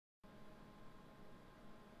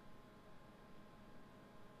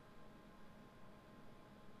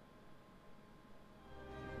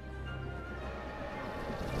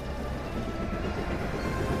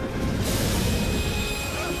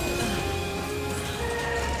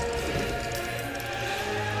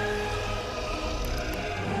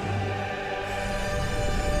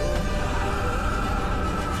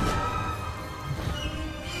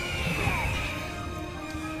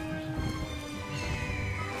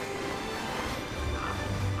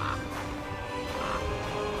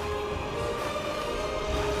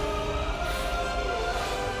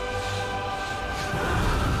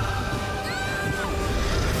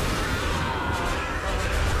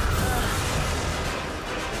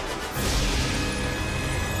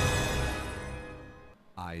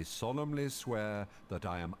I solemnly swear that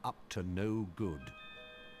I am up to no good.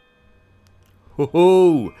 Ho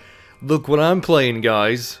ho! Look what I'm playing,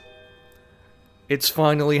 guys. It's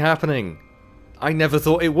finally happening. I never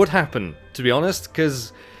thought it would happen, to be honest,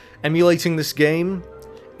 because emulating this game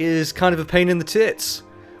is kind of a pain in the tits.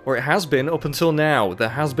 Or it has been up until now. There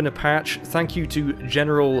has been a patch. Thank you to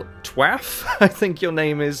General Twaff, I think your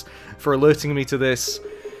name is, for alerting me to this.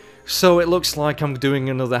 So it looks like I'm doing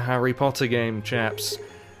another Harry Potter game, chaps.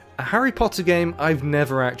 A Harry Potter game I've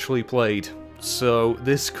never actually played, so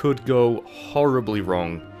this could go horribly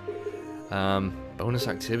wrong. Bonus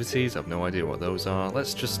activities, I have no idea what those are.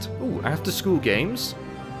 Let's just... Ooh, after school games?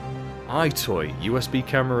 iToy, USB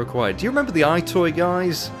camera required. Do you remember the iToy,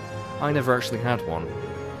 guys? I never actually had one.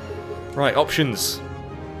 Right, options.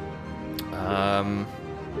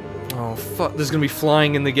 Oh, fuck, there's gonna be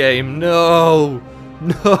flying in the game. No!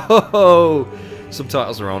 No!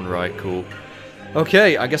 Subtitles are on, right, cool.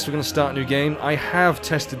 Okay, I guess we're gonna start a new game. I have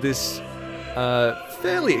tested this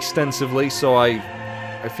fairly extensively, so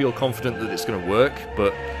I feel confident that it's gonna work,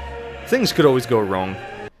 but things could always go wrong.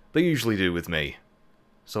 They usually do with me.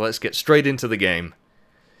 So let's get straight into the game.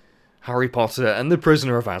 Harry Potter and the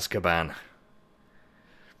Prisoner of Azkaban.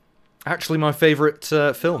 Actually, my favourite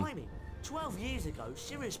film. 12 years ago,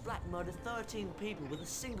 Sirius Black murdered 13 people with a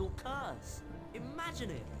single curse. Imagine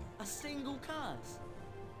it, a single curse.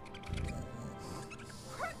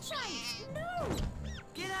 Crookshanks, no!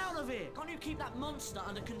 Get out of here! Can't you keep that monster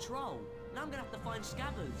under control? Now I'm gonna have to find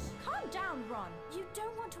Scabbers. Calm down, Ron. You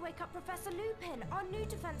don't want to wake up Professor Lupin, our new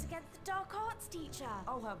defense against the dark arts teacher.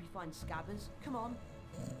 I'll help you find Scabbers. Come on.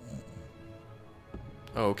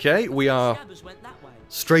 Okay, we are Scabbers went that way.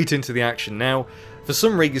 straight into the action now. For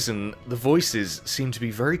some reason, the voices seem to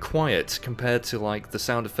be very quiet compared to like the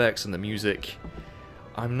sound effects and the music.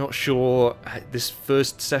 I'm not sure. This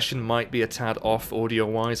first session might be a tad off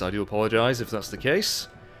audio-wise. I do apologise if that's the case.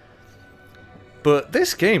 But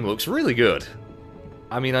this game looks really good.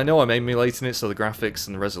 I mean, I know I'm emulating it, so the graphics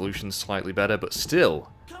and the resolution's slightly better, but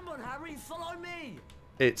still, Come on, Harry, follow me.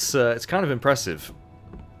 it's kind of impressive.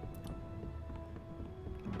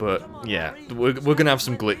 But yeah, we're gonna have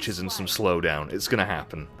some glitches and some slowdown. It's gonna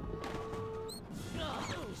happen.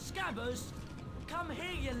 Scabbers, come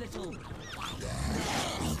here, you little.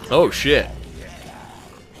 Oh shit!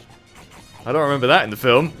 I don't remember that in the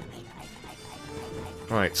film.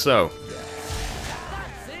 Right, so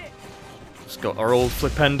That's it. it's got our old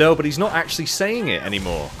Flipendo, but he's not actually saying it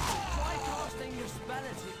anymore. Try casting your spell at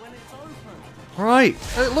it when it's open. Right,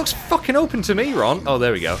 it looks fucking open to me, Ron. Oh,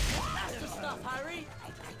 there we go. That's the stuff, Harry.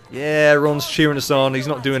 Yeah, Ron's cheering us on. He's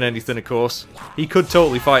not doing anything, of course. He could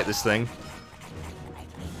totally fight this thing.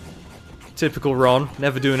 Typical Ron,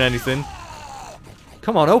 never doing anything.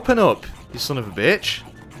 Come on, open up, you son of a bitch.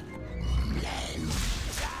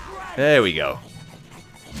 There we go.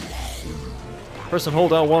 Press and hold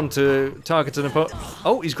R1 to target an opponent.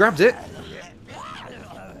 Oh, he's grabbed it.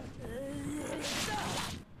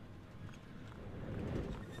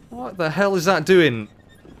 What the hell is that doing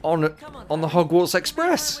on the Hogwarts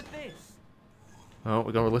Express? With this. Oh,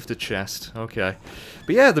 we got a lifted chest. Okay.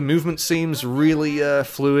 But yeah, the movement seems really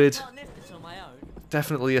fluid. Can't lift this on my own.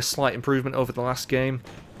 Definitely a slight improvement over the last game.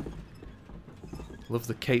 Love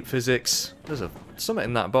the cape physics. There's something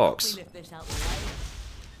in that We box. lift this out the way.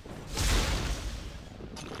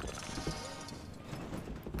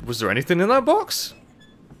 Was there anything in that box?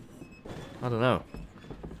 I don't know.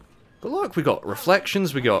 But look, we got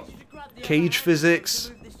reflections, we got Grab the cage other hand physics.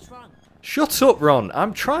 and move this trunk. Shut up, Ron.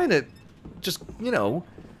 I'm trying to just, you know,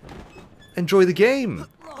 enjoy the game.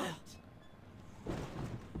 Right.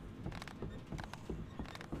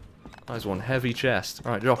 There's one heavy chest.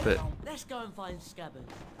 Alright, drop it. Let's go and find Scabbers.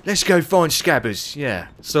 Let's go find Scabbers, yeah.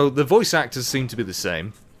 So the voice actors seem to be the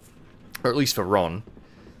same. Or at least for Ron.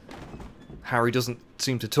 Harry doesn't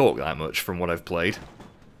seem to talk that much from what I've played.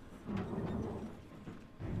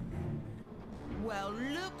 Well,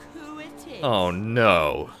 look who it is. Oh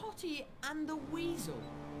no. Potty and the Weasel.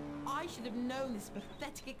 I should have known this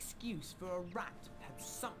pathetic excuse for a rat had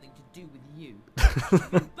something to do with you.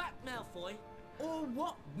 You back, Malfoy. Or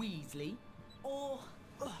what, Weasley? Or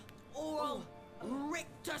I'll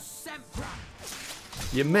Rictus Sempra.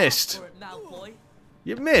 You missed. For it, Malfoy.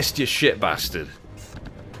 You missed, you shit bastard.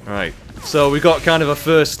 Right, so we got kind of a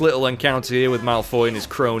first little encounter here with Malfoy and his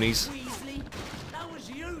cronies. Weasley, that was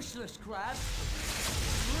useless, Crab.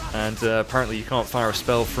 And apparently you can't fire a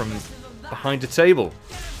spell from behind a table.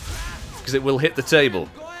 Because it will hit the table.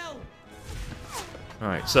 Goyle.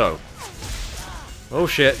 Alright, so. Oh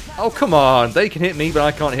shit. Oh, come on. They can hit me, but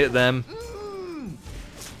I can't hit them.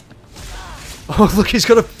 Oh, look, he's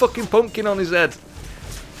got a fucking pumpkin on his head.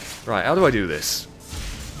 Right, how do I do this?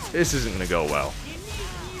 This isn't gonna go well.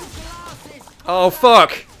 Oh,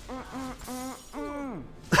 fuck!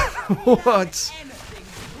 What?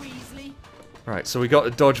 Right, so we got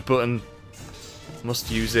a dodge button.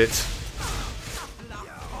 Must use it.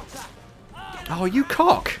 Oh, you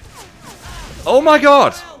cock! Oh my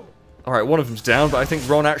god! Alright, one of them's down, but I think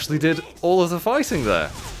Ron actually did all of the fighting there.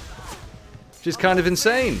 Which is kind of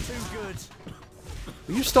insane.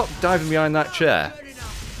 Will you stop diving behind that chair?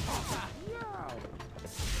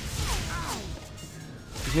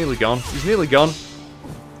 He's nearly gone. He's nearly gone.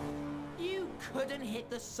 You couldn't hit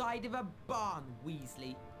the side of a barn,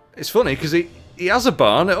 Weasley. It's funny, because he has a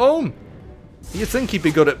barn at home. You'd think he'd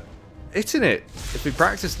be good at hitting it if he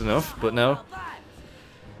practiced enough, but no.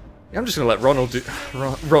 Yeah, I'm just going to let Ronald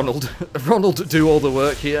do all the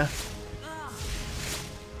work here.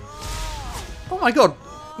 Oh my god,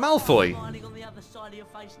 Malfoy! Lining on the other side of your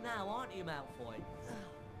face now, aren't you, Malfoy?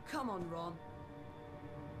 Come on, Ron.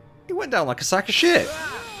 He went down like a sack of shit.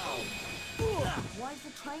 Why's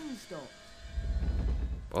the train stopped?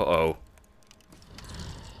 Uh-oh.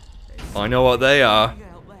 I know what they are. Out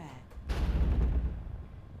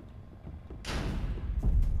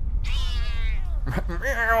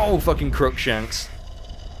there. Oh, fucking Crookshanks.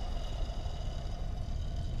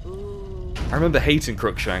 I remember hating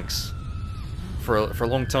Crookshanks for a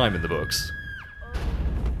long time in the books.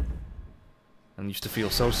 And used to feel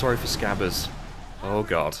so sorry for Scabbers. Oh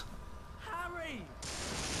god. Harry!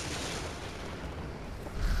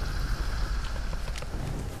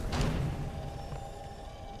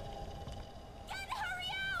 Hurry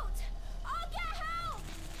out! I'll get help!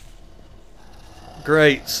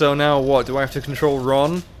 Great, so now what? Do I have to control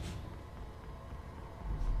Ron?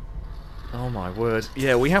 Oh my word.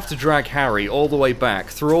 Yeah, we have to drag Harry all the way back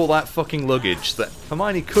through all that fucking luggage that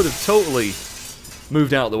Hermione could have totally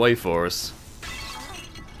moved out of the way for us.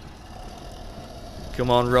 Come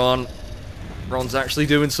on, Ron. Ron's actually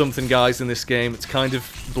doing something, guys, in this game. It's kind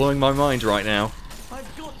of blowing my mind right now.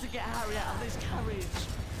 I've got to get Harry out of this carriage.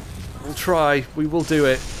 We'll try. We will do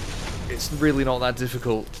it. It's really not that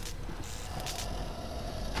difficult.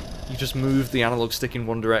 You just move the analog stick in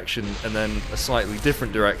one direction and then a slightly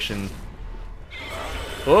different direction.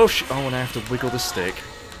 Oh, oh, and I have to wiggle the stick.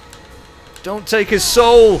 Don't take his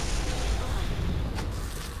soul!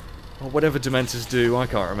 Or whatever Dementors do, I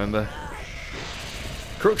can't remember.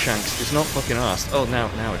 Crookshanks is not fucking arsed. Oh, now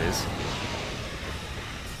it is.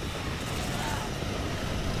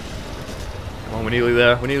 Come on, we're nearly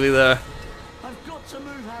there. We're nearly there. I've got to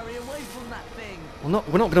move Harry away from that thing. We're not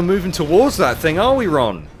going to move him towards that thing, are we,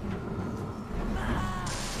 Ron?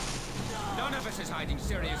 None of us is hiding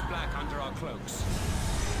Sirius Black under our cloaks.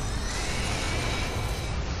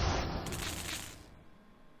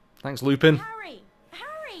 Thanks, Lupin. Harry!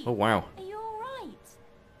 Harry! Oh, wow. Are you alright?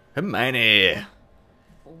 Hermione!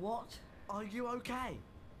 What? Are you okay?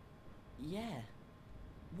 Yeah.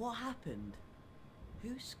 What happened?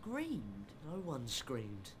 Who screamed? No one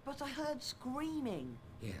screamed. But I heard screaming.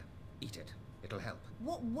 Here, eat it. It'll help.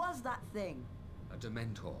 What was that thing? A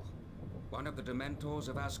Dementor. One of the Dementors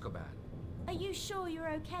of Azkaban. Are you sure you're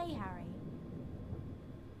okay, Harry?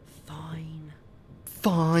 Fine.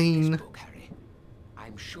 Fine. Book, Harry.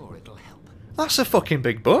 I'm sure it'll help. That's a fucking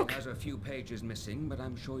big book. It has a few pages missing, but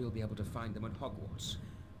I'm sure you'll be able to find them at Hogwarts.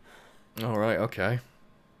 Alright, okay.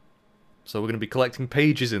 So we're going to be collecting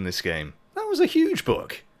pages in this game. That was a huge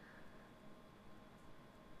book.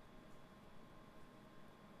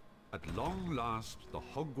 At long last, the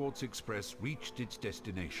Hogwarts Express reached its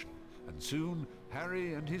destination, and soon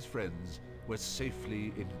Harry and his friends were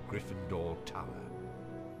safely in Gryffindor Tower.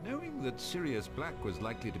 Knowing that Sirius Black was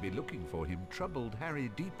likely to be looking for him troubled Harry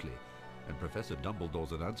deeply, and Professor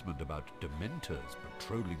Dumbledore's announcement about Dementors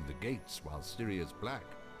patrolling the gates while Sirius Black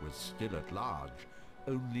was still at large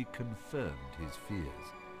only confirmed his fears.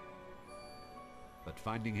 But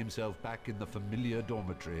finding himself back in the familiar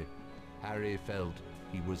dormitory, Harry felt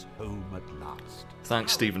he was home at last.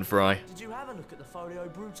 Thanks, Stephen Fry. Did you have a look at the Folio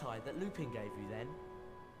Bruti that Lupin gave you then?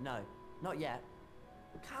 No, not yet.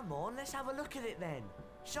 Come on, let's have a look at it then.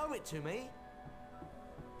 Show it to me.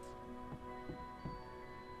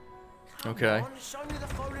 Come Okay. on, show me the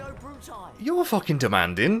Folio Bruti. You're fucking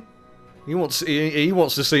demanding. He wants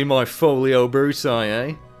to see my Folio Bruti,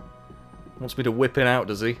 eh? Wants me to whip it out,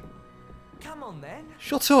 does he? Come on then.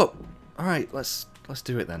 Shut up! Alright, let's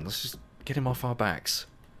do it then. Let's just get him off our backs.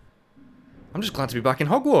 I'm just glad to be back in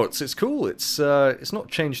Hogwarts. It's cool. It's not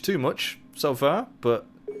changed too much so far, but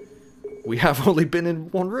we have only been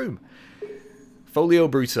in one room. Folio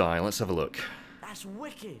Bruti, let's have a look. That's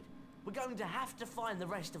wicked. We're going to have to find the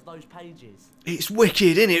rest of those pages. It's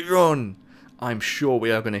wicked, isn't it, Ron? I'm sure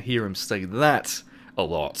we are going to hear him say that a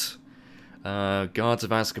lot. Guards of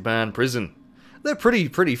Azkaban prison. They're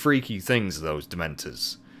pretty freaky things, those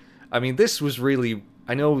Dementors. I mean, this was really...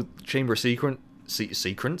 I know Chamber of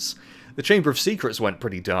Secrets. The Chamber of Secrets went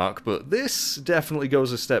pretty dark, but this definitely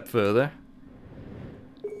goes a step further.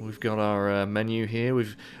 We've got our menu here.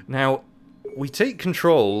 Now, we take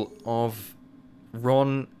control of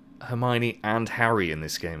Ron, Hermione, and Harry in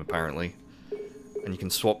this game, apparently. And you can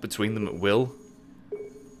swap between them at will,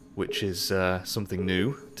 which is something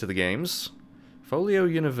new to the games. Folio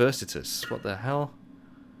Universitas. What the hell?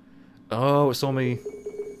 Oh, it's all me...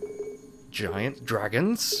 Giant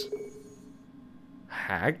dragons?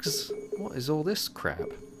 Hags? What is all this crap?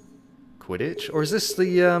 Quidditch? Or is this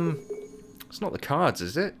the, It's not the cards,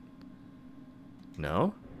 is it?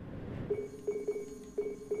 No?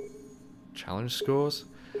 Challenge scores?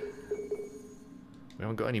 We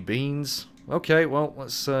haven't got any beans. Okay, well,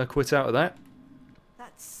 let's quit out of that.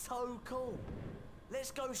 That's so cool.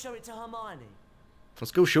 Let's go show it to Hermione.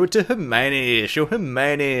 Let's go show it to Hermione. Show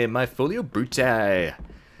Hermione my Folio Brutae.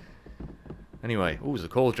 Anyway, oh, there's a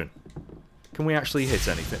cauldron. Can we actually hit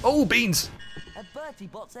anything? Oh, beans! A Bertie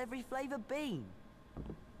bots every flavour bean.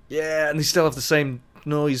 Yeah, and they still have the same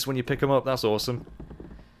noise when you pick them up. That's awesome.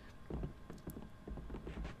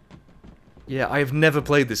 Yeah, I have never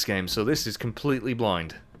played this game, so this is completely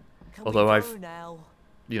blind. Although I've,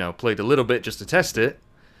 you know, played a little bit just to test it.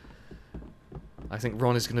 I think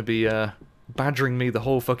Ron is going to be badgering me the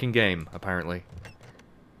whole fucking game, apparently.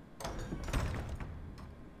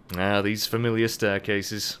 Ah, these familiar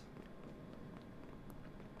staircases.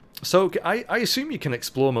 So, I assume you can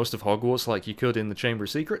explore most of Hogwarts like you could in the Chamber of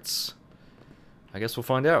Secrets? I guess we'll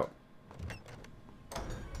find out.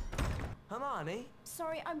 Hermione?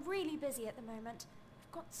 Sorry, I'm really busy at the moment.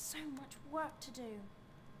 I've got so much work to do.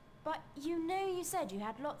 But you know you said you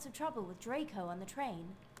had lots of trouble with Draco on the train.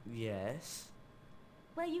 Yes.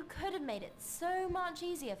 Well, you could have made it so much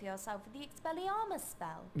easier for yourself with the Expelliarmus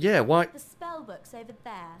spell. Yeah, why? The spell book's over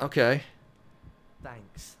there. Okay.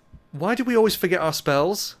 Thanks. Why do we always forget our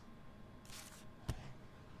spells?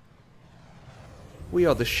 We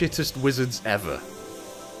are the shittest wizards ever.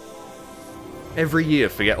 Every year,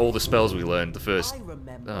 forget all the spells we learned the first... I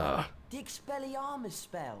remember. The Expelliarmus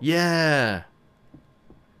spell. Yeah.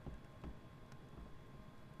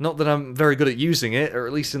 Not that I'm very good at using it, or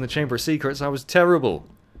at least in the Chamber of Secrets, I was terrible.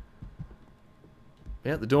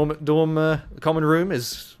 Yeah, the common room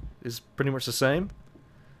is pretty much the same.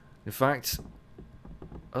 In fact,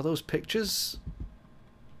 are those pictures?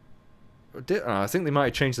 I think they might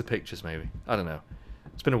have changed the pictures, maybe. I don't know.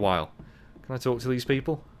 It's been a while. Can I talk to these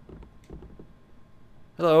people?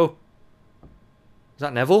 Hello? Is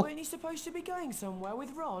that Neville? Weren't you supposed to be going somewhere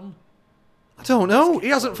with Ron? I don't know. He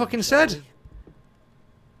hasn't fucking said.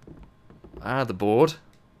 Ah, the board.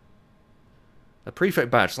 A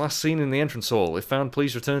prefect badge, last seen in the entrance hall. If found,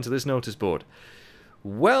 please return to this notice board.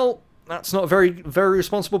 Well, that's not very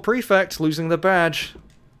responsible prefect, losing the badge.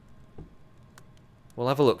 We'll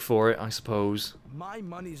have a look for it, I suppose. My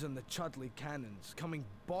money's on the Chudley Cannons, coming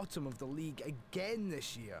bottom of the league again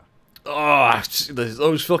this year. Oh,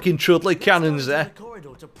 those fucking Chudley Cannons there. The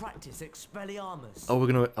corridor to practice Expelliarmus. Oh,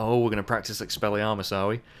 we're gonna practice Expelliarmus, are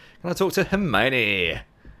we? Can I talk to Hermione?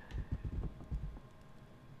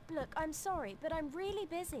 Look, I'm sorry, but I'm really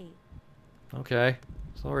busy. Okay,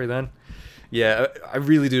 sorry then. Yeah, I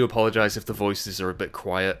really do apologise if the voices are a bit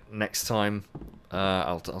quiet. Next time,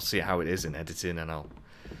 I'll see how it is in editing, and I'll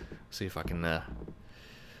see if I can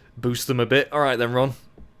boost them a bit. All right then, Ron.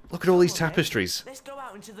 Look at all these tapestries. Let's go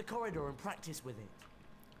out into the corridor and practice with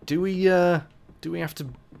it. Do we have to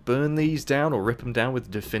burn these down or rip them down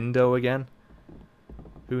with Defindo again?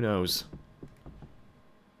 Who knows?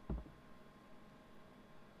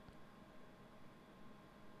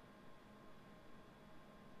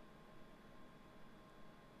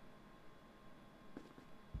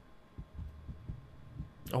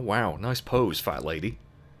 Oh wow, nice pose, fat lady.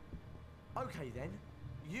 Okay then,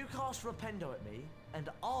 you cast Rependo at me, and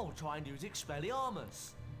I'll try and use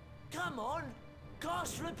Expelliarmus. Come on,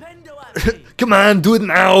 cast Rependo at me. Come on, do it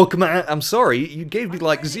now, come on. I'm sorry, you gave me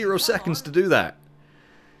like 0 seconds to do that.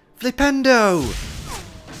 Flipendo!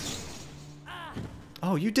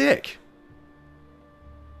 Oh, you dick.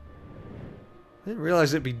 I didn't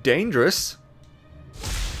realise it'd be dangerous.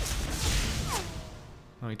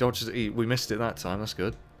 Oh, he dodged it. We missed it that time, that's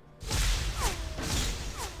good.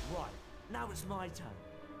 Right, now it's my turn.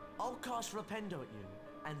 I'll cast Rependo at you,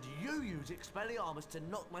 and you use Expelliarmus to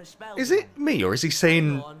knock my spells Is it down. me, or is he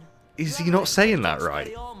saying... Is he not saying that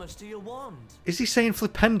right? Is he saying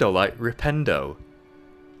flipendo like ripendo?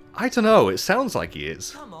 I don't know, it sounds like he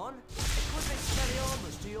is. Come on, equip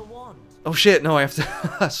Expelliarmus to your wand. Oh shit, no, I have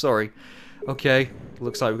to... Sorry. Okay,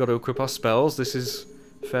 looks like we've got to equip our spells. This is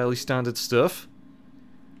fairly standard stuff.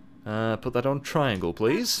 Put that on triangle,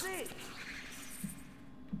 please. That's it.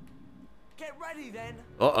 Get ready then.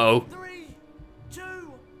 Uh-oh. 3, 2,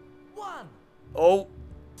 1. Oh.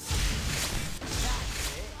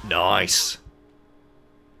 Nice.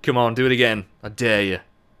 Come on, do it again. I dare you.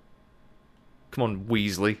 Come on,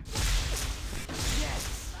 Weasley.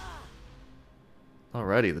 Yes.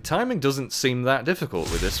 Alrighty, the timing doesn't seem that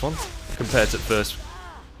difficult with this one, compared to first,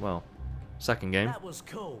 well, second game. That was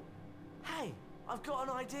cool. Hey, I've got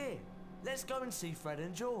an idea. Let's go and see Fred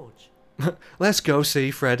and George. Let's go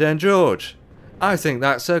see Fred and George. I think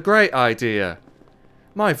that's a great idea.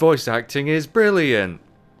 My voice acting is brilliant.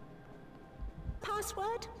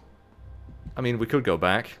 Password? I mean, we could go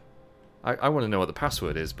back. I want to know what the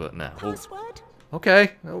password is, but no. Password?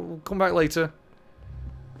 Okay, we'll come back later.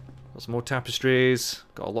 Got some more tapestries.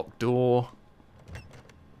 Got a locked door.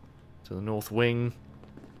 To the north wing.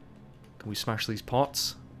 Can we smash these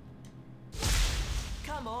pots?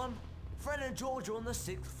 Come on. Fred and George are on the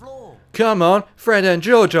 6th floor. Come on, Fred and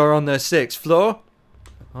George are on the 6th floor.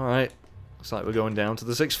 Alright, looks like we're going down to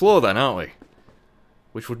the 6th floor then, aren't we?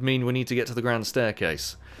 Which would mean we need to get to the grand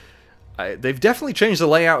staircase. They've definitely changed the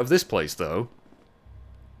layout of this place, though.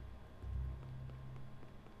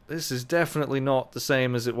 This is definitely not the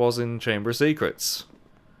same as it was in Chamber of Secrets.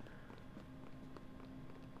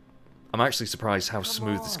 I'm actually surprised how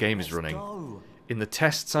smooth this game is running. In the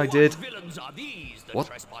tests I did... What?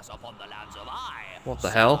 What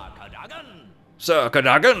the hell? Sir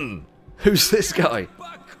Cadogan! Who's this guy?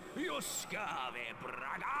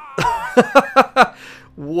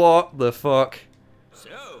 What the fuck?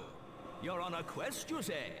 So, you're on a quest, you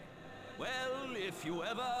say? Well, if you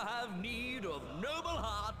ever have need of noble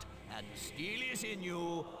heart and steel is in you,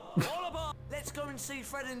 all aboard. Let's go and see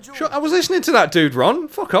Fred and George. Sure, I was listening to that dude, Ron.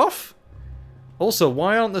 Fuck off. Also,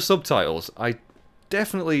 why aren't the subtitles? I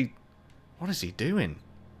definitely... What is he doing?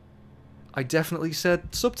 I definitely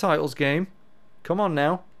said subtitles, game. Come on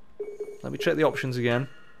now. Let me check the options again.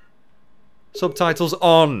 Subtitles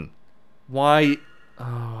on. Why...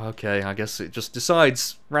 Oh, okay, I guess it just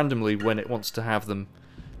decides randomly when it wants to have them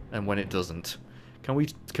and when it doesn't. Can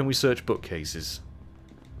we search bookcases?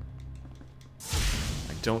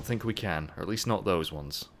 I don't think we can, or at least not those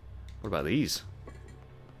ones. What about these?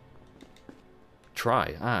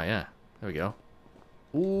 Try. Ah, yeah. There we go.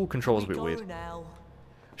 Ooh, control's a bit weird.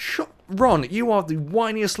 Shut, Ron, you are the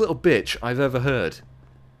whiniest little bitch I've ever heard.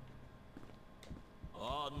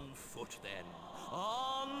 On foot then.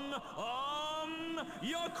 On,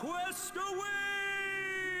 your quest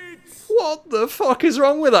awaits! What the fuck is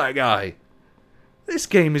wrong with that guy? This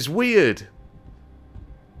game is weird.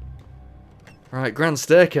 Right, grand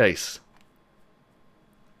staircase.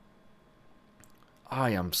 I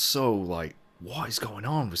am so, like, what is going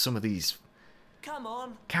on with some of these Come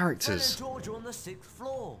on. characters? Fred and George are on the 6th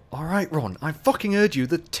floor. Alright, Ron, I fucking heard you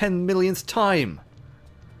the 10 millionth time.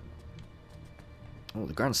 Oh,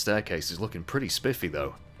 the grand staircase is looking pretty spiffy,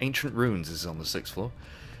 though. Ancient Ruins is on the 6th floor.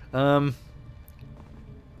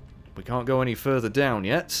 We can't go any further down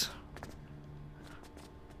yet.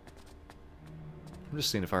 I'm just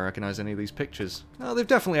seeing if I recognise any of these pictures. Oh, they've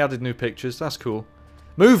definitely added new pictures. That's cool.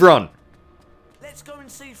 Move, Ron! Let's go and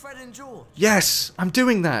see Fred and George. Yes! I'm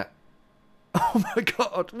doing that! Oh my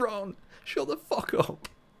god, Ron! Shut the fuck up!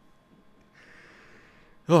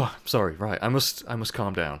 Oh, I'm sorry. Right, I must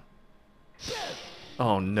calm down.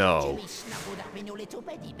 Oh no. Snuggled up in your little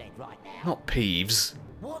beddy bed right now. Not Peeves.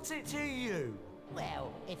 What's it to you?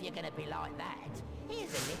 Well, if you're gonna be like that,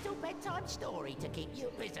 here's a little bedtime story to keep you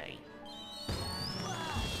busy.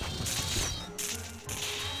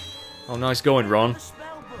 Oh, nice going, Ron. The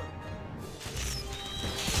spell book.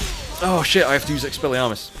 Oh shit, I have to use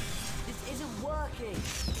Expelliarmus. This isn't working.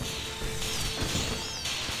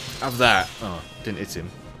 Have that. Oh, didn't hit him.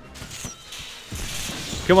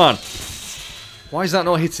 Come on. Why is that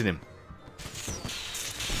not hitting him? Is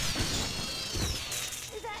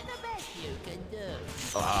that the best you can do?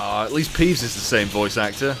 Ah, at least Peeves is the same voice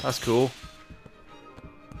actor. That's cool.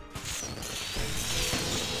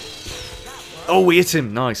 Oh, we hit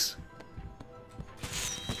him. Nice.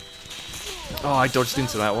 Oh, I dodged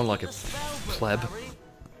into that one like a pleb.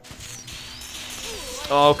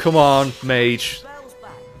 Oh, come on, mage.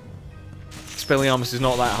 Expelliarmus is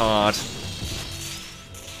not that hard.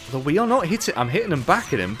 Though we are not hitting... I'm hitting him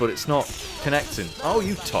back at him, but it's not connecting. Oh,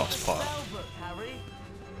 you tosspot.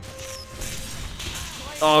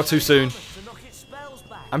 Oh, too soon.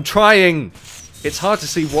 I'm trying. It's hard to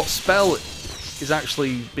see what spell is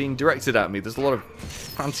actually being directed at me. There's a lot of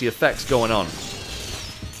fancy effects going on.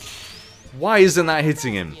 Why isn't that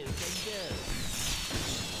hitting him?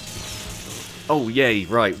 Oh, yay.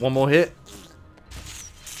 Right, one more hit.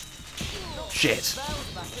 Shit.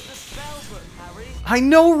 I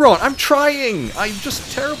know, Ron. I'm trying. I'm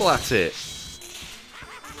just terrible at it.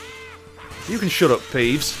 You can shut up,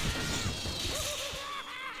 Peeves.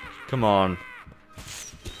 Come on.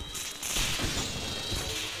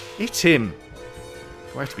 Hit him.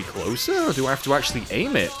 Do I have to be closer, or do I have to actually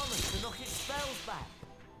aim it?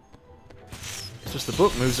 It's just the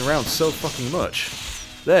book moves around so fucking much.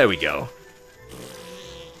 There we go.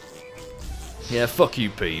 Yeah, fuck you,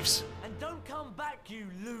 Peeves. And don't come back, you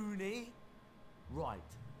loony. Right,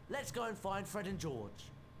 let's go and find Fred and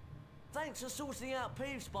George. Thanks for sorting out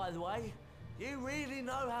Peeves, by the way. You really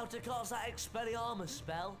know how to cast that Expelliarmus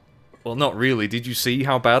spell. Well, not really. Did you see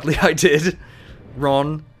how badly I did?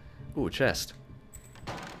 Ron. Ooh, a chest.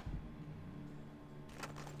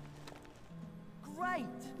 Great!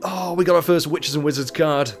 Oh, we got our first Witches and Wizards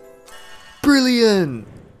card. Brilliant!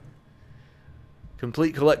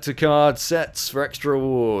 Complete collector card sets for extra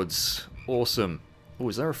rewards. Awesome. Oh,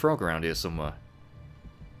 is there a frog around here somewhere?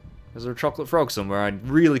 Is there a chocolate frog somewhere? I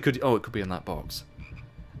really could... Oh, it could be in that box.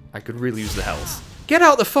 I could really use the health. Get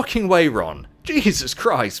out the fucking way, Ron! Jesus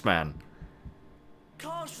Christ, man.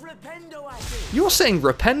 Cast Rependo at it! You're saying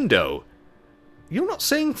Rependo. You're not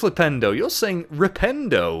saying Flipendo. You're saying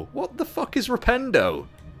Rependo. What the fuck is Rependo?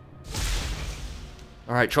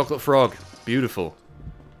 Alright, chocolate frog. Beautiful.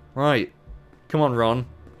 Right. Come on, Ron.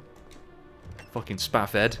 Fucking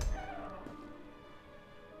spaffhead.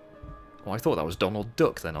 Oh, I thought that was Donald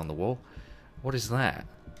Duck then on the wall. What is that?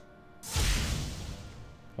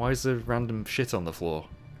 Why is there random shit on the floor?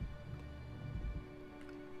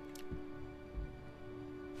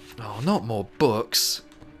 Oh, not more books.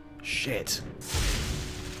 Shit.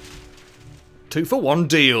 2-for-1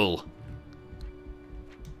 deal.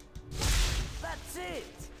 That's it!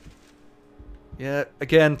 Yeah,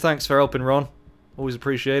 again, thanks for helping, Ron. Always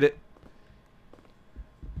appreciate it.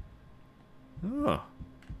 Oh.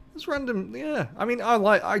 It's random, yeah. I mean,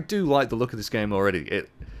 I do like the look of this game already.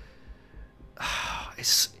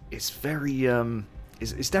 It's very,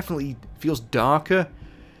 it's definitely feels darker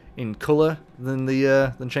in colour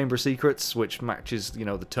than Chamber of Secrets, which matches, you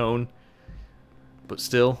know, the tone. But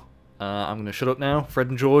still, I'm going to shut up now. Fred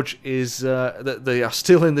and George is, they are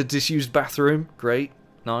still in the disused bathroom. Great.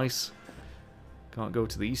 Nice. Can't go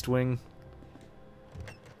to the East Wing.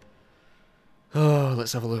 Oh,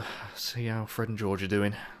 let's have a look. See how Fred and George are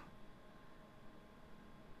doing.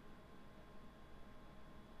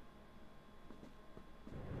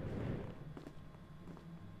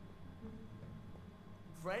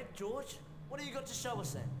 Fred, George, what have you got to show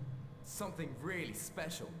us then? Something really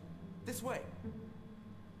special. This way.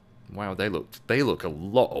 Wow, they look a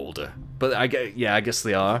lot older. But I guess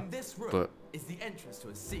they are. This room But is the entrance to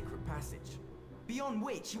a secret passage, beyond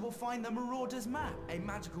which you will find the Marauder's Map, a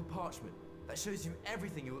magical parchment that shows you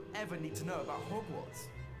everything you will ever need to know about Hogwarts.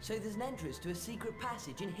 So there's an entrance to a secret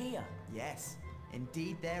passage in here? Yes,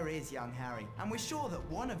 indeed there is, young Harry. And we're sure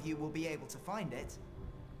that one of you will be able to find it.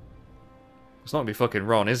 it's not gonna be fucking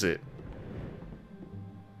Ron, is it?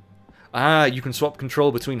 Ah, you can swap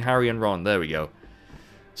control between Harry and Ron. There we go.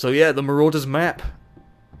 So yeah, the Marauder's Map.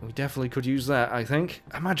 We definitely could use that, I think.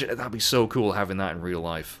 Imagine, that'd be so cool having that in real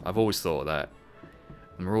life. I've always thought of that.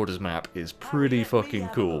 The Marauder's Map is pretty fucking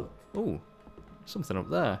cool. Ooh, something up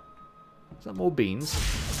there. Is that more beans?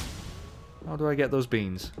 How do I get those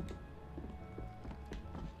beans?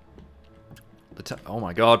 Oh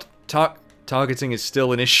my god. Targeting is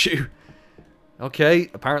still an issue. Okay,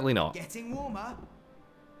 apparently not. Getting warmer.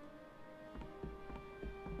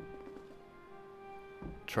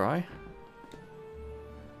 Try.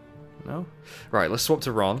 No? Right, let's swap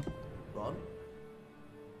to Ron. Ron?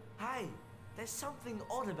 Hey, there's something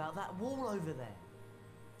odd about that wall over there.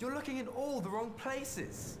 You're looking in all the wrong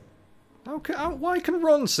places. Why can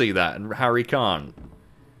Ron see that and Harry can't?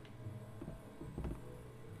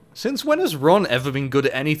 Since when has Ron ever been good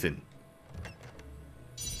at anything?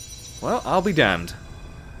 Well, I'll be damned.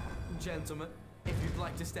 Gentlemen, if you'd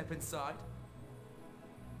like to step inside.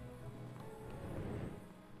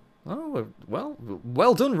 Oh,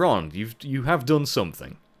 well done, Ron. You have done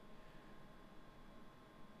something.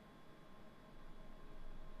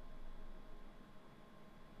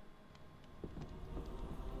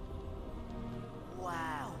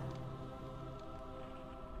 Wow.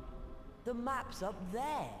 The map's up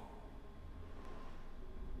there.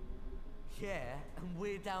 Yeah, and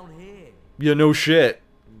we're down here. Yeah, no shit.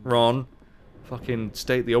 Ron. Fucking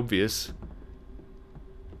state the obvious.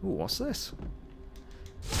 Ooh, what's this?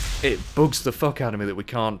 It bugs the fuck out of me that we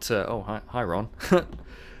can't... oh, hi Ron.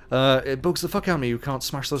 It bugs the fuck out of me you can't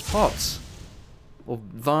smash those pots. Or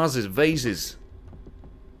vases.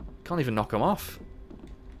 Can't even knock them off.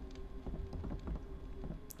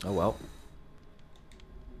 Oh well.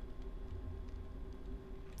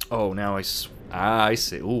 Oh, now I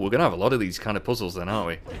see. Ooh, we're gonna have a lot of these kind of puzzles then, aren't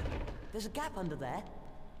we? There's a gap under there.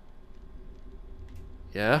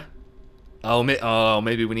 Yeah? Oh,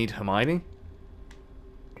 maybe we need Hermione?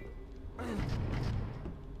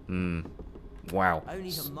 Wow.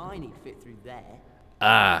 Only Hermione fit through there.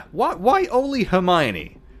 Ah, why only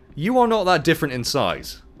Hermione? You are not that different in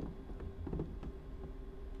size.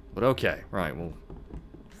 But okay, right, we'll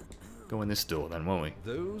go in this door then, won't we?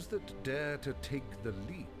 Those that dare to take the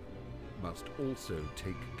leap must also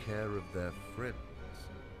take care of their friends.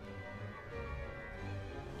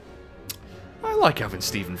 I like having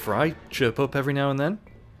Stephen Fry chirp up every now and then.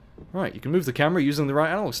 Right, you can move the camera using the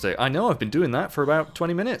right analog stick. I know, I've been doing that for about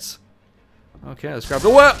 20 minutes. Okay, let's grab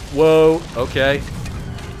the... Whoa! Okay.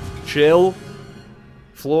 Chill.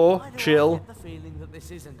 Floor, chill. I get the feeling that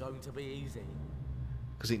this isn't going to be easy.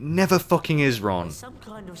 Because it never fucking is, Ron. There's some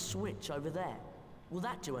kind of switch over there. Will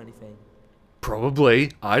that do anything?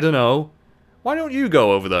 Probably. I don't know. Why don't you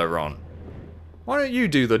go over there, Ron? Why don't you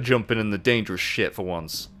do the jumping and the dangerous shit for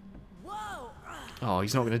once? Whoa! Oh,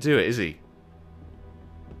 he's not going to do it, is he?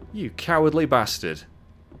 You cowardly bastard.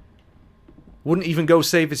 Wouldn't even go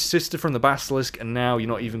save his sister from the basilisk, and now you're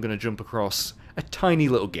not even going to jump across a tiny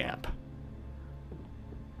little gap.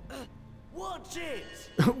 Watch it!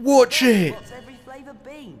 Watch it! What's every flavour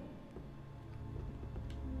been?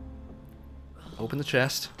 Open the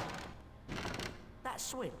chest. That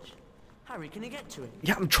switch. Harry, can you get to it?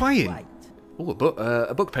 Yeah, I'm trying. Wait. Oh,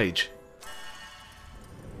 a book page.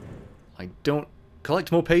 I don't...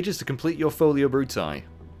 Collect more pages to complete your folio bruti.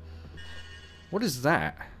 What is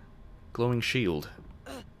that? Glowing shield.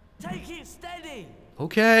 Take it steady!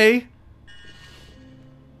 Okay.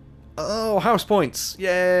 Oh, house points.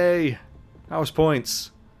 Yay. House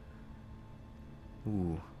points.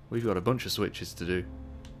 Ooh, we've got a bunch of switches to do.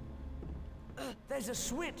 There's a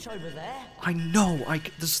switch over there. I know.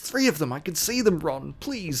 There's 3 of them. I can see them, Ron.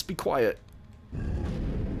 Please, be quiet.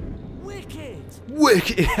 Wicked!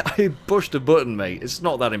 Wicked! I pushed a button, mate. It's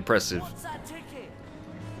not that impressive. What's that ticket?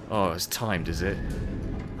 Oh, it's timed, is it?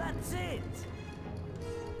 That's it!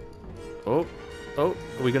 Oh, are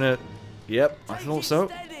we gonna... Yep, I thought so.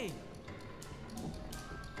 Steady.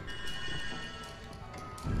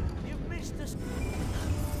 You've missed us.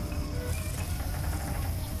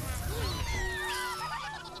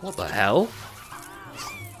 What the hell?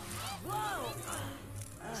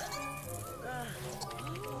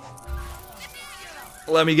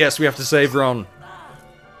 Let me guess, we have to save Ron.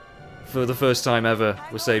 For the first time ever,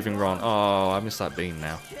 we're saving Ron. Oh, I missed that beam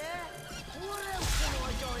now.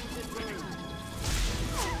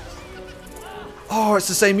 Oh, it's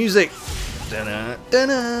the same music. Dun-dun,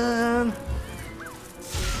 dun-dun.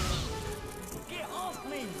 Get off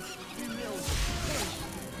me, you little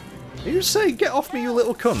cunt. You say, get off me, you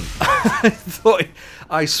little cunt.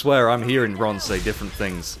 I swear I'm hearing Ron say different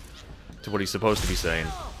things to what he's supposed to be saying.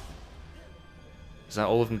 Is that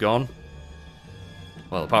all of them gone?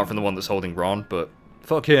 Well, apart from the one that's holding Ron, but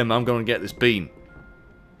fuck him, I'm going to get this beam.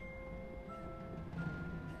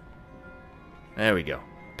 There we go.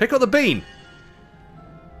 Pick up the beam!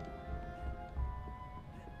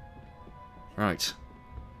 Right.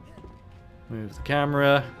 Move the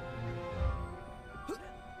camera.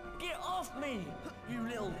 Get off me, you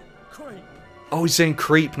little creep. Oh, he's saying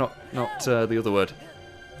creep, not the other word.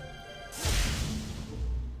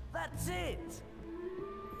 That's it.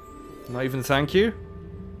 Not even thank you?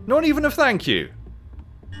 Not even a thank you!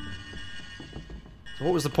 So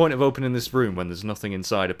what was the point of opening this room when there's nothing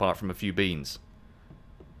inside apart from a few beans?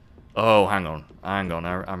 Oh, hang on. I'm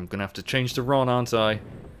gonna have to change to Ron, aren't I?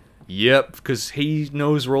 Yep, because he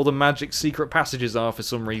knows where all the magic secret passages are for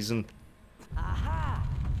some reason. Aha!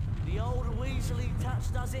 The old Weasley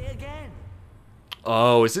touch does it again.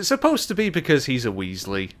 Oh, is it supposed to be because he's a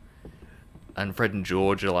Weasley? And Fred and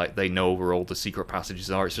George are like, they know where all the secret passages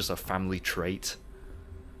are, it's just a family trait?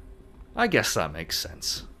 I guess that makes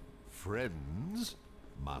sense. Friends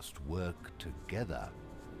must work together.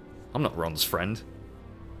 I'm not Ron's friend.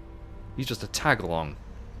 He's just a tag-along.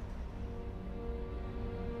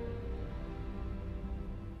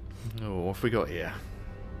 Oh, what have we got here?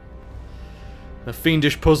 A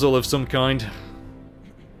fiendish puzzle of some kind.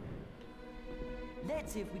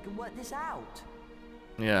 Let's see if we can work this out.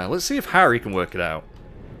 Yeah, let's see if Harry can work it out.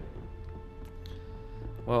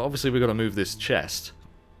 Well, obviously we've got to move this chest.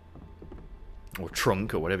 Or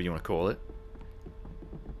trunk, or whatever you want to call it.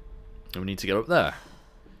 And we need to get up there.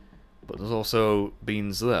 But there's also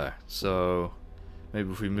beans there. So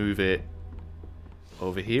maybe if we move it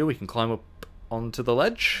over here, we can climb up onto the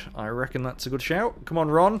ledge. I reckon that's a good shout. Come on,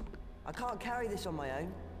 Ron. I can't carry this on my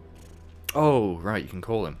own. Oh, right, you can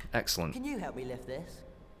call him. Excellent. Can you help me lift this?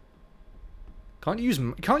 Can't you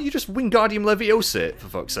just Wingardium Leviosa it, for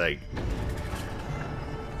fuck's sake?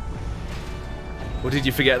 Or did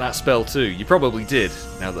you forget that spell too? You probably did,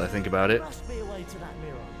 now that I think about it. Must be a way to that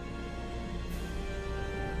mirror.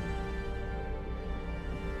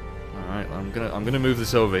 Alright, I'm gonna move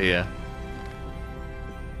this over here.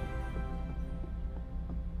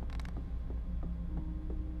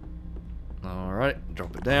 Alright,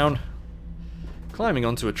 drop it down. Climbing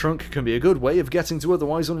onto a trunk can be a good way of getting to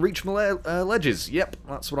otherwise unreachable ledges. Yep,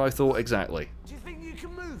 that's what I thought exactly. Do you think you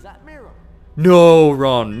can move that mirror? No,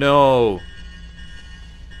 Ron, no!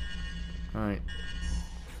 Alright.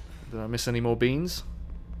 Did I miss any more beans?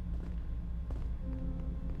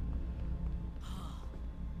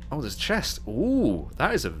 Oh, there's a chest. Ooh,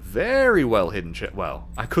 that is a very well hidden chest. Well,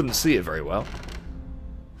 I couldn't see it very well.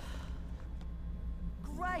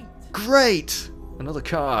 Great! Great! Another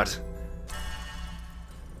card.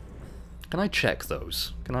 Can I check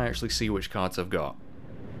those? Can I actually see which cards I've got?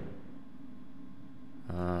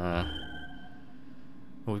 Well,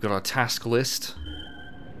 we've got our task list.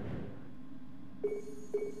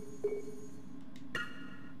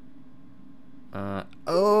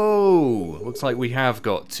 Oh! Looks like we have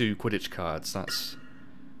got 2 Quidditch cards. That's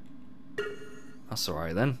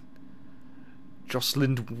alright then.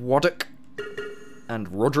 Jocelyn Waddock and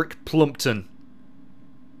Roderick Plumpton.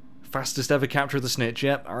 Fastest ever capture of the snitch,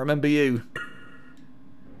 yep, I remember you.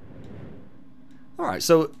 Alright,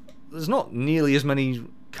 so there's not nearly as many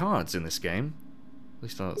cards in this game. At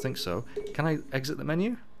least I don't think so. Can I exit the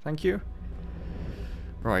menu? Thank you.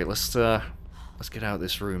 Right, let's get out of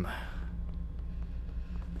this room.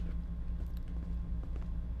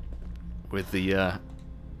 With the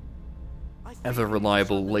ever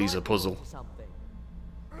reliable laser puzzle.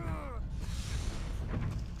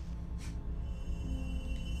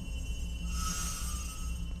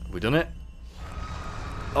 We done it?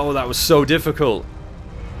 Oh, that was so difficult.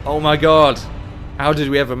 Oh my god. How did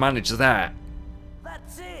we ever manage that?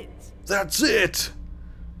 That's it! That's it!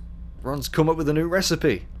 Ron's come up with a new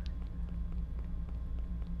recipe.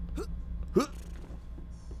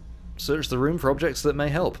 Search the room for objects that may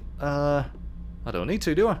help. I don't need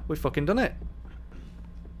to, do I? We've fucking done it.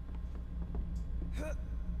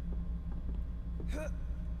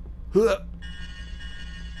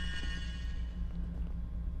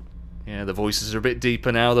 Yeah, the voices are a bit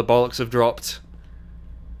deeper now, the bollocks have dropped.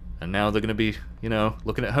 And now they're going to be, you know,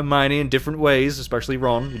 looking at Hermione in different ways, especially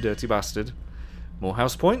Ron, you dirty bastard. More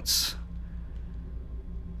house points.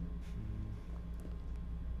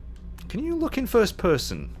 Can you look in first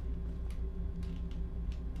person?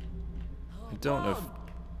 I don't know if...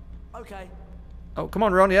 Okay. Oh, come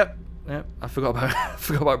on, Ron, yep. Yep, I forgot about I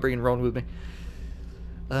forgot about bringing Ron with me.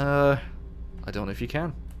 I don't know if you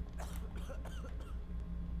can.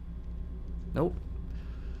 Nope.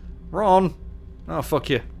 Ron! Oh, fuck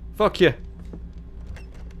you. Fuck you.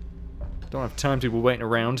 Don't have time to be waiting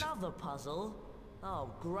around. Another puzzle? Oh,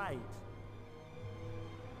 great.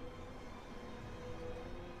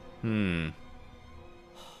 I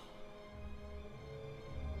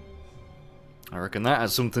reckon that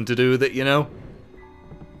has something to do with it, you know.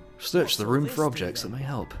 Search the room for objects that may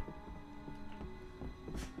help.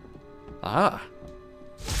 Ah.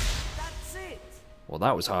 That's it! Well,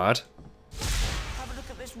 that was hard. Have a look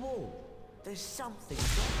at this wall. There's something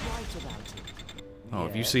not right about it. Oh,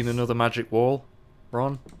 have you seen another magic wall,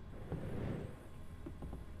 Ron?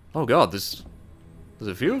 Oh god, there's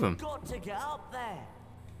a few of them. Got to get up there.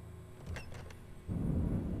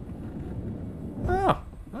 Oh,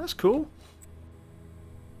 that's cool.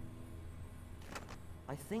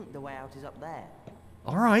 I think the way out is up there.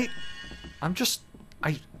 Alright. I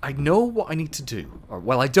know what I need to do. Or,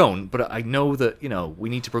 well, I don't, but I know that, you know, we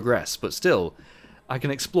need to progress. But still, I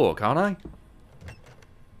can explore, can't I?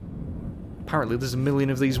 Apparently there's a million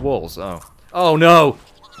of these walls. Oh. Oh, no!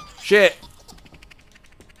 Shit!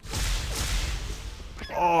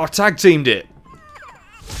 Oh, tag teamed it!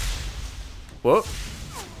 What?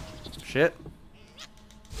 Shit.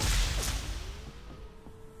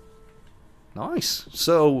 Nice.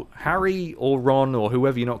 So, Harry or Ron or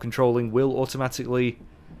whoever you're not controlling will automatically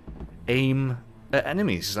aim at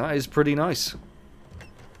enemies. That is pretty nice.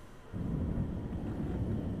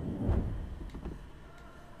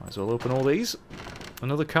 Might as well open all these.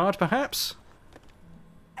 Another card, perhaps?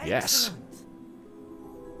 Yes. Excellent.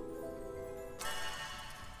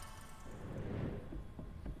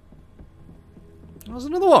 There's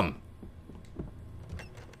another one.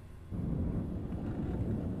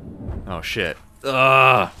 Oh shit.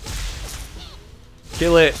 Ah!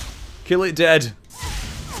 Kill it. Kill it dead.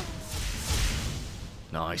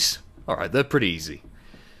 Nice. Alright, they're pretty easy.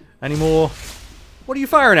 Any more? What are you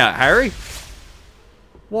firing at, Harry?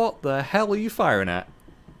 What the hell are you firing at?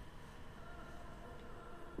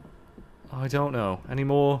 I don't know. Any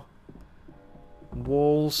more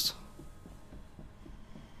walls?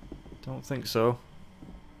 Don't think so.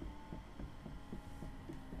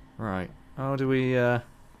 Right. How do we,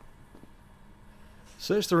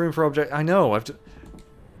 search the room for object. I know,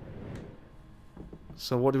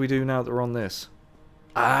 So what do we do now that we're on this?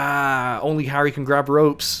 Ah, only Harry can grab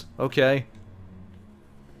ropes. Okay.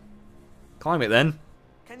 Climb it then.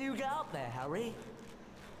 Can you get up there, Harry?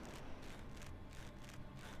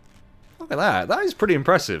 Look at that. That is pretty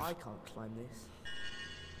impressive. I can't climb this.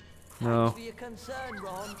 No. Thanks for your concern,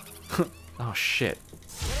 Ron. Oh shit.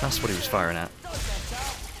 That's what he was firing at.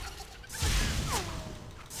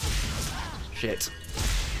 Shit.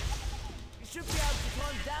 You should be able to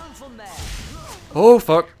climb down from there. Oh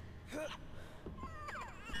fuck.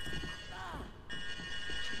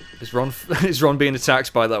 Is Ron being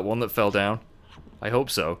attacked by that one that fell down? I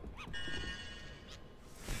hope so.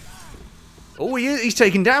 Oh, he's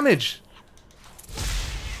taking damage.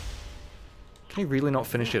 Can he really not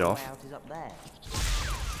finish it off?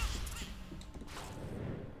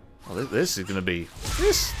 Well, this is gonna be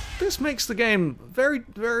this makes the game very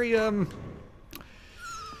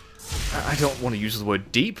I don't want to use the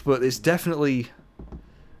word deep, but it's definitely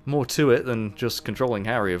more to it than just controlling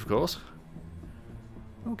Harry, of course.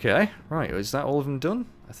 Okay, right, is that all of them done?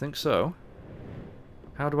 I think so.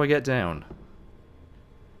 How do I get down?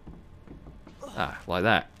 Ah, like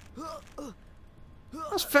that.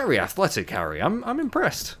 That's very athletic, Harry. I'm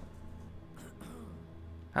impressed.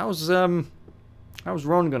 How's Ron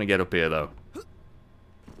gonna get up here though?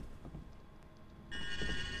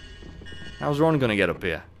 How's Ron gonna get up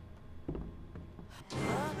here?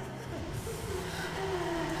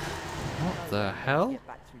 What the hell?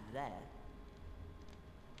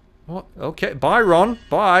 What? Okay, bye Ron,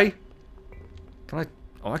 bye. Can I?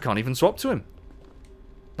 Oh, I can't even swap to him.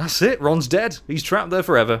 That's it, Ron's dead. He's trapped there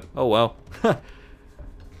forever. Oh well.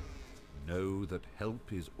 Know that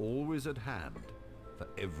help is always at hand for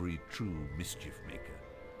every true mischief maker.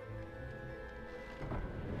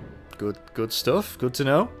 Good stuff. Good to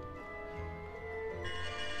know.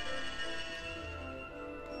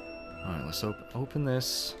 Alright, let's open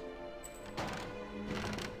this.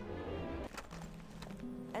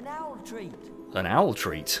 An owl treat. An owl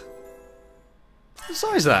treat? What the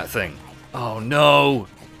size of that thing? Oh no!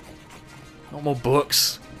 Not more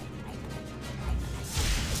books.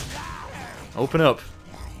 Open up.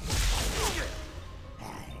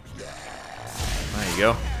 There you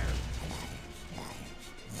go.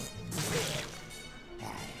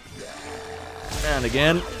 And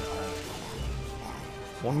again.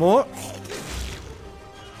 One more.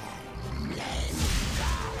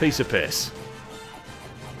 Piece of piss.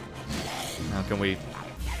 How can we...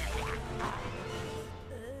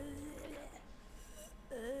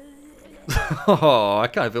 Oh, I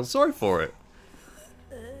kind of feel sorry for it.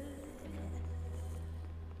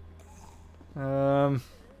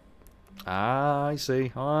 I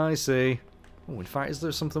see. I see. Oh, in fact, is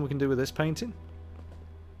there something we can do with this painting?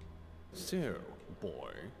 So,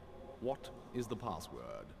 boy, what is the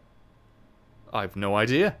password? I've no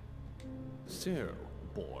idea. So,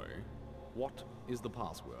 boy, what is the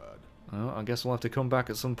password? Oh, I guess we'll have to come back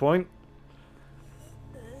at some point.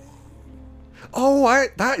 Oh,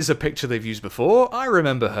 that is a picture they've used before. I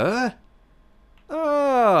remember her.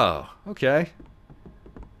 Oh, okay.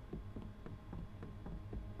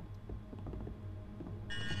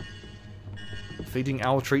 Feeding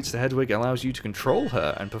owl treats to Hedwig allows you to control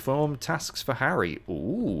her and perform tasks for Harry.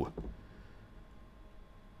 Ooh.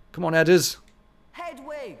 Come on, Edders.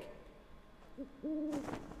 Hedwig!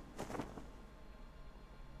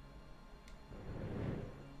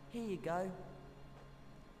 Here you go.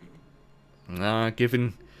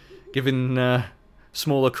 Giving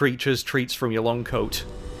smaller creatures treats from your long coat.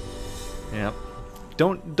 Yeah.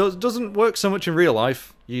 Doesn't work so much in real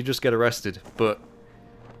life. You just get arrested. But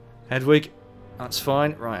Hedwig, that's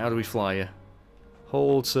fine. Right, how do we fly you?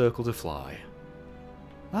 Hold circle to fly.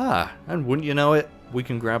 Ah, and wouldn't you know it, we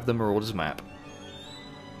can grab the Marauder's map.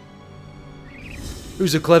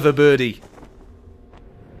 Who's a clever birdie?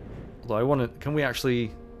 Although I want to... Can we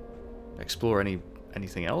actually explore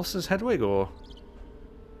anything else as Hedwig, or...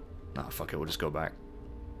 Nah, fuck it, we'll just go back.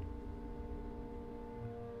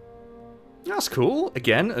 That's cool.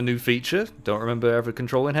 Again, a new feature. Don't remember ever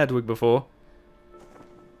controlling Hedwig before.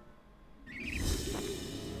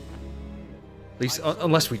 At least,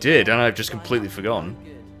 unless we did, and I've just completely forgotten.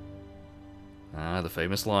 Ah, the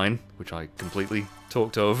famous line, which I completely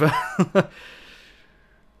talked over.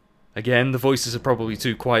 Again, the voices are probably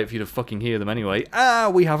too quiet for you to fucking hear them anyway.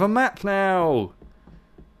 Ah, we have a map now!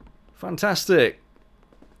 Fantastic.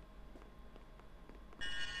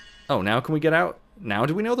 Oh, now can we get out? Now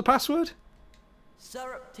do we know the password?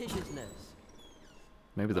 Surreptitiousness.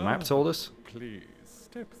 Maybe the map told us? Please,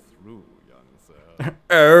 step through, young sir.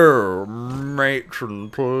 Oh, matron,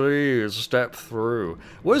 please step through.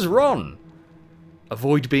 Where's Ron?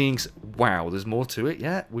 Avoid being... Wow, there's more to it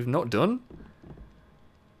yet? We've not done?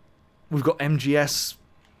 We've got MGS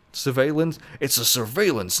surveillance. It's a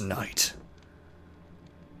surveillance night.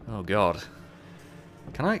 Oh god.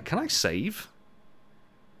 Can I save?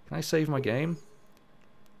 Can I save my game?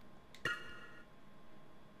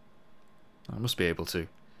 I must be able to.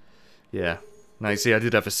 Yeah. Now you see I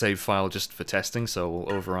did have a save file just for testing, so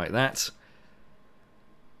we'll overwrite that.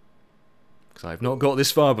 Because I've not got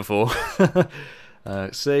this far before.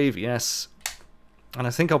 Save, yes. And I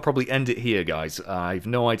think I'll probably end it here, guys. I've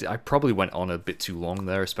no idea. I probably went on a bit too long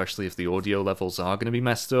there, especially if the audio levels are going to be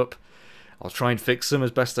messed up. I'll try and fix them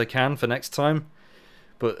as best I can for next time.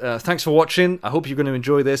 But thanks for watching. I hope you're going to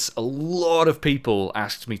enjoy this. A lot of people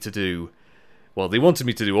asked me to do... Well, they wanted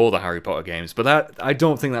me to do all the Harry Potter games, but I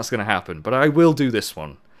don't think that's going to happen. But I will do this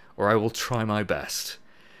one, or I will try my best.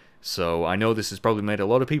 So I know this has probably made a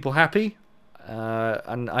lot of people happy,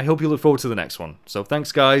 and I hope you look forward to the next one. So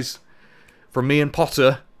thanks, guys. From me and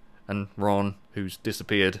Potter, and Ron, who's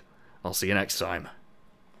disappeared, I'll see you next time.